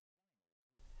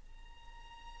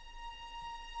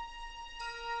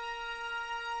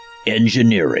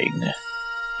Engineering.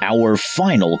 Our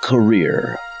final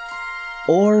career.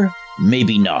 Or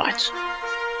maybe not.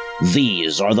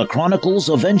 These are the chronicles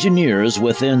of engineers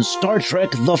within Star Trek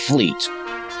The Fleet,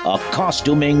 a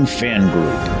costuming fan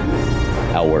group.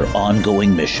 Our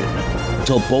ongoing mission,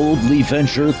 to boldly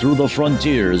venture through the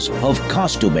frontiers of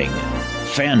costuming,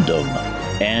 fandom,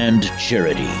 and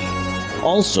charity.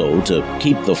 Also to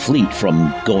keep the fleet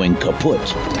from going kaput.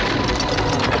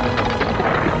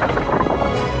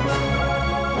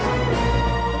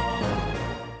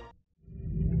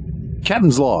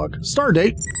 Captain's log.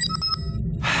 Stardate.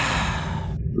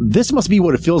 This must be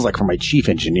what it feels like for my chief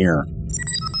engineer.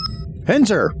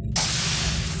 Enter!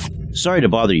 Sorry to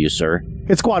bother you, sir.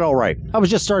 It's quite alright. I was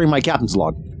just starting my captain's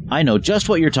log. I know just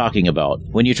what you're talking about.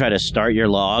 When you try to start your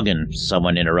log and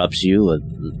someone interrupts you,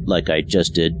 like I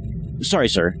just did. Sorry,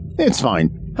 sir. It's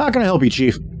fine. How can I help you,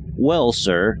 Chief? Well,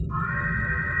 sir.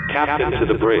 Captain to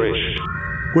the bridge.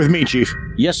 With me, Chief.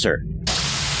 Yes, sir.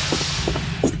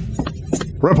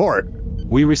 Report.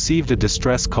 We received a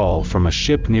distress call from a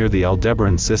ship near the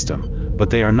Aldebaran system, but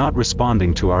they are not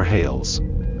responding to our hails.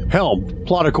 Helm,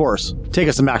 plot a course. Take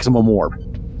us to maximum warp.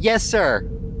 Yes, sir.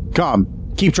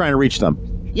 Com, keep trying to reach them.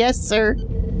 Yes, sir.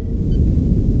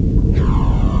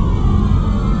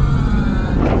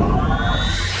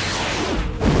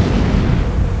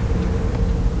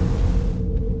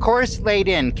 Course laid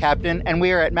in, Captain, and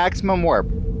we are at maximum warp.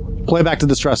 Play back to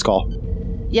the distress call.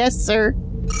 Yes, sir.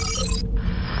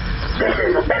 This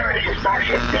is the Federation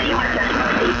Starship, the USS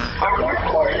Mercy. Our warp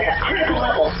core is at a critical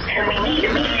level, and we need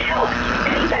immediate help.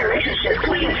 Any Federation ship,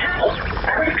 please help.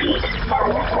 I repeat, our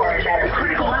warp core is at a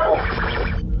critical level.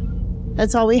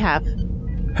 That's all we have.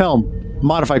 Helm,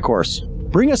 modify course.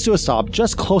 Bring us to a stop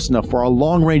just close enough where our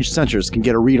long-range sensors can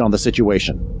get a read on the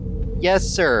situation. Yes,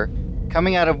 sir.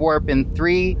 Coming out of warp in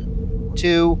 3,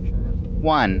 2,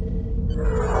 1.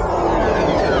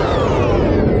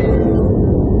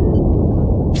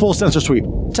 Full sensor sweep.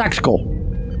 Tactical.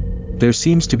 There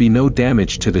seems to be no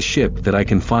damage to the ship that I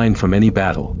can find from any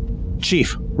battle.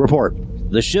 Chief, report.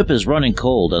 The ship is running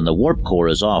cold and the warp core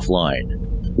is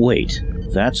offline. Wait,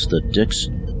 that's the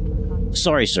Dixon.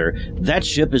 Sorry, sir. That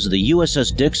ship is the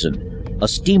USS Dixon, a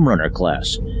steamrunner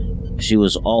class. She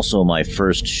was also my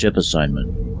first ship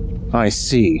assignment. I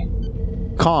see.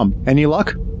 Com, any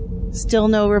luck? Still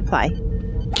no reply.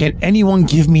 Can anyone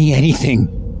give me anything?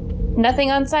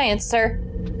 Nothing on science, sir.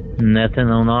 Nothing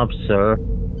on ops, sir.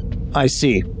 I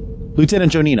see.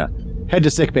 Lieutenant Jonina, head to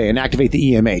sickbay and activate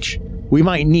the EMH. We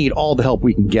might need all the help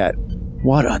we can get.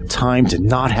 What a time to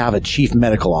not have a chief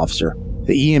medical officer.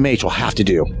 The EMH will have to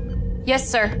do. Yes,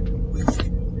 sir.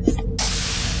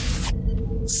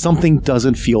 Something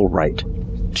doesn't feel right.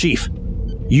 Chief,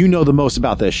 you know the most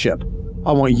about this ship.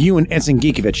 I want you and Ensign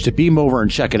Geekovich to beam over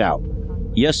and check it out.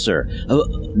 Yes, sir.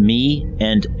 Me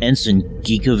and Ensign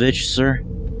Geekovich, sir?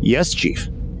 Yes, Chief.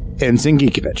 Ensign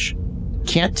Geekovich.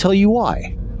 Can't tell you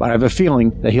why, but I have a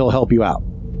feeling that he'll help you out.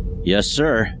 Yes,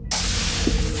 sir.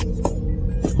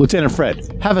 Lieutenant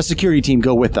Fred, have a security team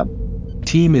go with them.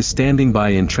 Team is standing by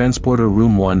in Transporter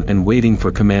Room 1 and waiting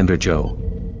for Commander Joe.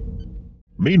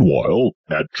 Meanwhile,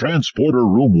 at Transporter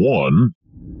Room 1...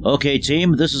 Okay,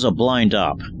 team, this is a blind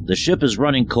op. The ship is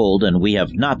running cold and we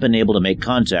have not been able to make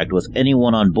contact with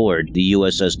anyone on board the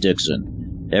USS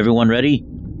Dixon. Everyone ready?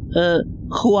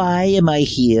 Why am I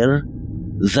here?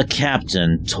 The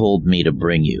captain told me to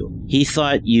bring you. He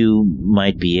thought you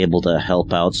might be able to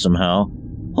help out somehow.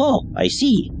 Oh, I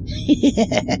see.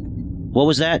 What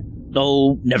was that?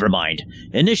 Oh, never mind.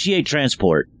 Initiate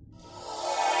transport.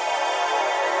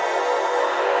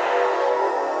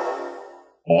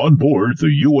 On board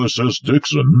the USS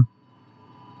Dixon.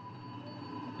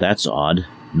 That's odd.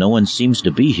 No one seems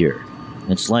to be here.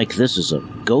 It's like this is a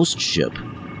ghost ship.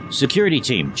 Security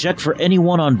team, check for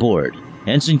anyone on board.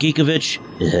 Ensign Geekovich,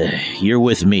 you're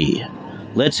with me.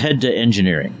 Let's head to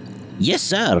engineering. Yes,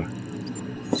 sir.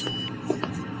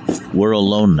 We're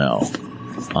alone now.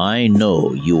 I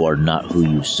know you are not who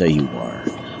you say you are.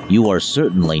 You are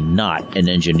certainly not an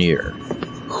engineer.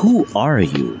 Who are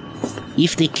you?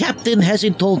 If the captain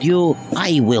hasn't told you,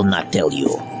 I will not tell you.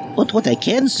 But what I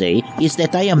can say is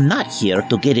that I am not here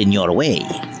to get in your way.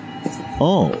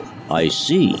 Oh, I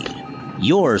see.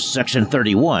 You're Section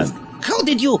 31. How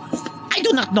did you... I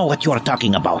do not know what you are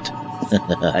talking about.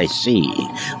 I see.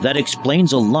 That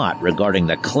explains a lot regarding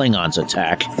the Klingons'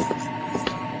 attack.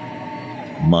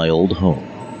 My old home.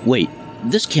 Wait,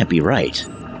 this can't be right.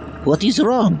 What is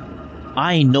wrong?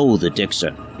 I know the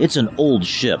Dixon. It's an old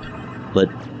ship, but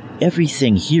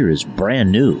everything here is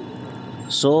brand new.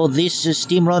 So this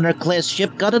steamrunner class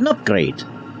ship got an upgrade.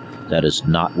 That is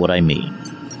not what I mean.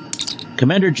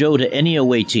 Commander Joe to any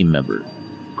away team member.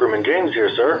 Crewman James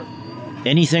here, sir.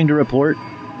 Anything to report?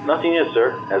 Nothing yet,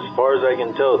 sir. As far as I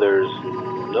can tell, there's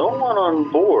no one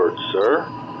on board, sir.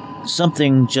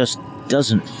 Something just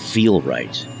doesn't feel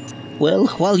right. Well,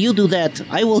 while you do that,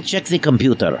 I will check the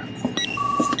computer.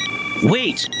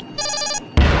 Wait!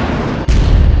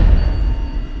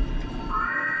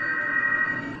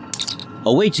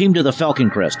 Away team to the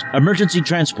Falcon Crest. Emergency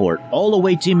transport. All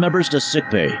away team members to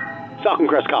sickbay. Falcon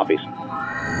Crest copies.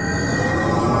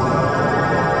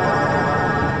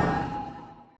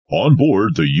 On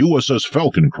board the USS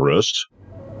Falcon Crest.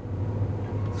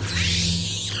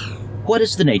 What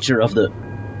is the nature of the...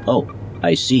 Oh,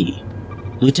 I see.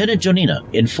 Lieutenant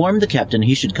Jonina, inform the captain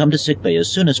he should come to sickbay as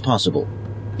soon as possible.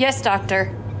 Yes,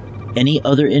 Doctor. Any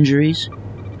other injuries?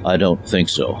 I don't think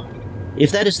so.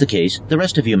 If that is the case, the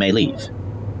rest of you may leave.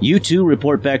 You two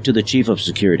report back to the Chief of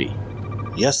Security.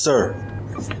 Yes, sir.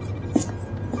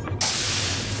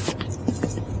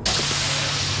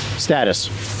 Status.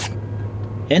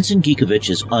 Ensign Gikovich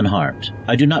is unharmed.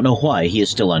 I do not know why he is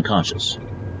still unconscious.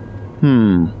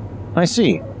 I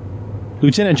see.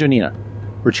 Lieutenant Jonina,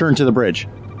 return to the bridge.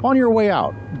 On your way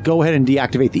out, go ahead and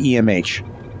deactivate the EMH.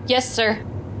 Yes, sir.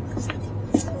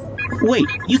 Wait,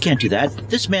 you can't do that.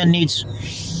 This man needs...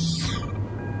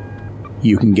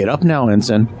 You can get up now,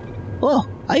 Ensign. Oh,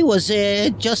 I was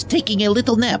just taking a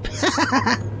little nap.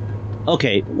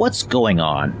 Okay, what's going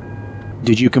on?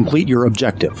 Did you complete your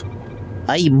objective?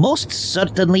 I most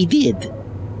certainly did.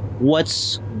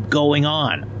 What's going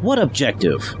on? What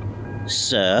objective?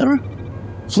 Sir?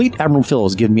 Fleet Admiral Phil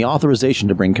has given me authorization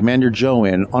to bring Commander Joe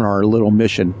in on our little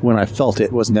mission when I felt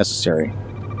it was necessary.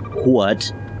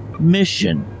 What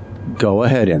mission? Go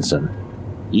ahead, Ensign.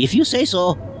 If you say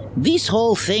so. This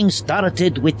whole thing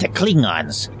started with the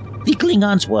Klingons. The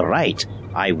Klingons were right.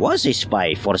 I was a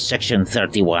spy for Section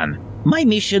 31. My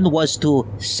mission was to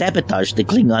sabotage the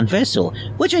Klingon vessel,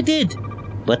 which I did.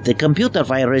 But the computer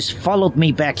virus followed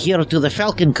me back here to the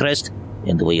Falcon Crest,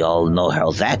 and we all know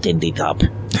how that ended up.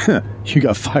 You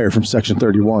got fired from Section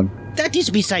 31. That is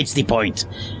besides the point.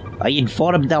 I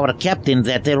informed our captain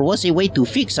that there was a way to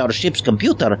fix our ship's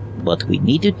computer, but we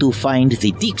needed to find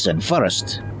the Dixon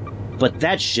first. But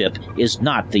that ship is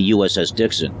not the USS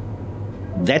Dixon.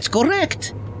 That's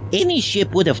correct. Any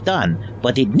ship would have done,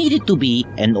 but it needed to be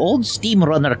an old steam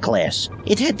runner class.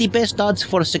 It had the best odds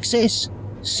for success.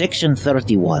 Section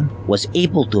 31 was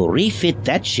able to refit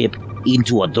that ship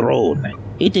into a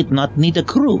drone. It did not need a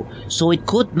crew, so it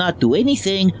could not do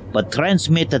anything but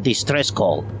transmit a distress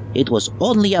call. It was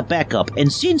only a backup,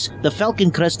 and since the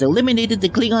Falcon Crest eliminated the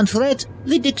Klingon threat,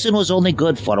 the Dixon was only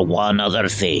good for one other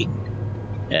thing.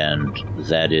 And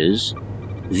that is?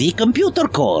 The computer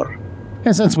core.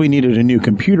 And since we needed a new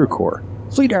computer core,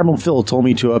 Fleet Admiral Phil told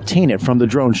me to obtain it from the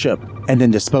drone ship and then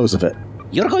dispose of it.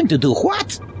 You're going to do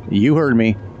what? You heard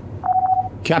me.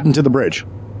 Captain to the bridge.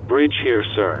 Bridge here,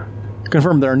 sir.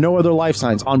 Confirm there are no other life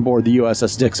signs on board the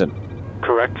USS Dixon.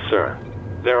 Correct, sir.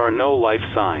 There are no life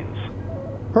signs.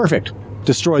 Perfect.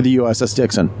 Destroy the USS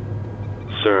Dixon.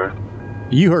 Sir.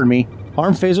 You heard me.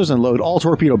 Arm phasers and load all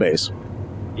torpedo bays.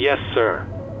 Yes, sir.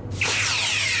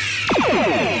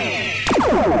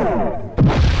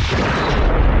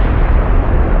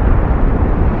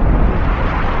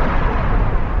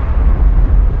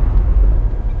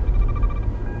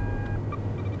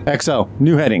 XO,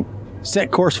 new heading.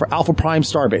 Set course for Alpha Prime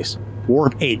Starbase.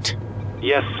 Warp 8.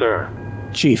 Yes, sir.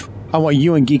 Chief, I want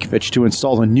you and Gikovich to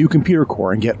install a new computer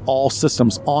core and get all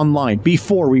systems online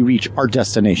before we reach our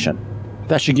destination.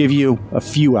 That should give you a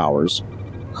few hours.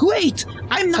 Wait!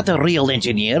 I'm not a real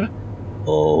engineer.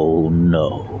 Oh,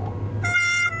 no.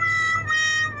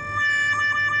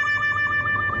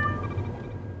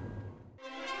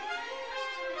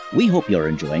 We hope you're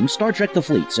enjoying Star Trek The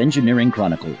Fleet's Engineering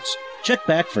Chronicles. Check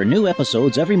back for new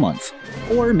episodes every month,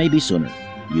 or maybe sooner.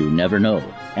 You never know.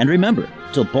 And remember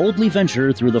to boldly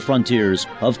venture through the frontiers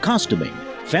of costuming,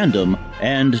 fandom,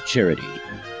 and charity.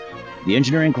 The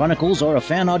Engineering Chronicles are a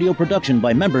fan audio production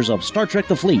by members of Star Trek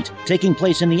The Fleet, taking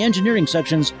place in the engineering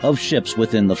sections of ships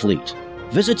within the fleet.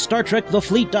 Visit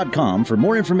StarTrekTheFleet.com for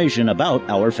more information about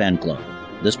our fan club.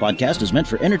 This podcast is meant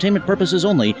for entertainment purposes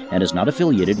only and is not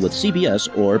affiliated with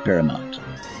CBS or Paramount.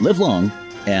 Live long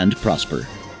and prosper.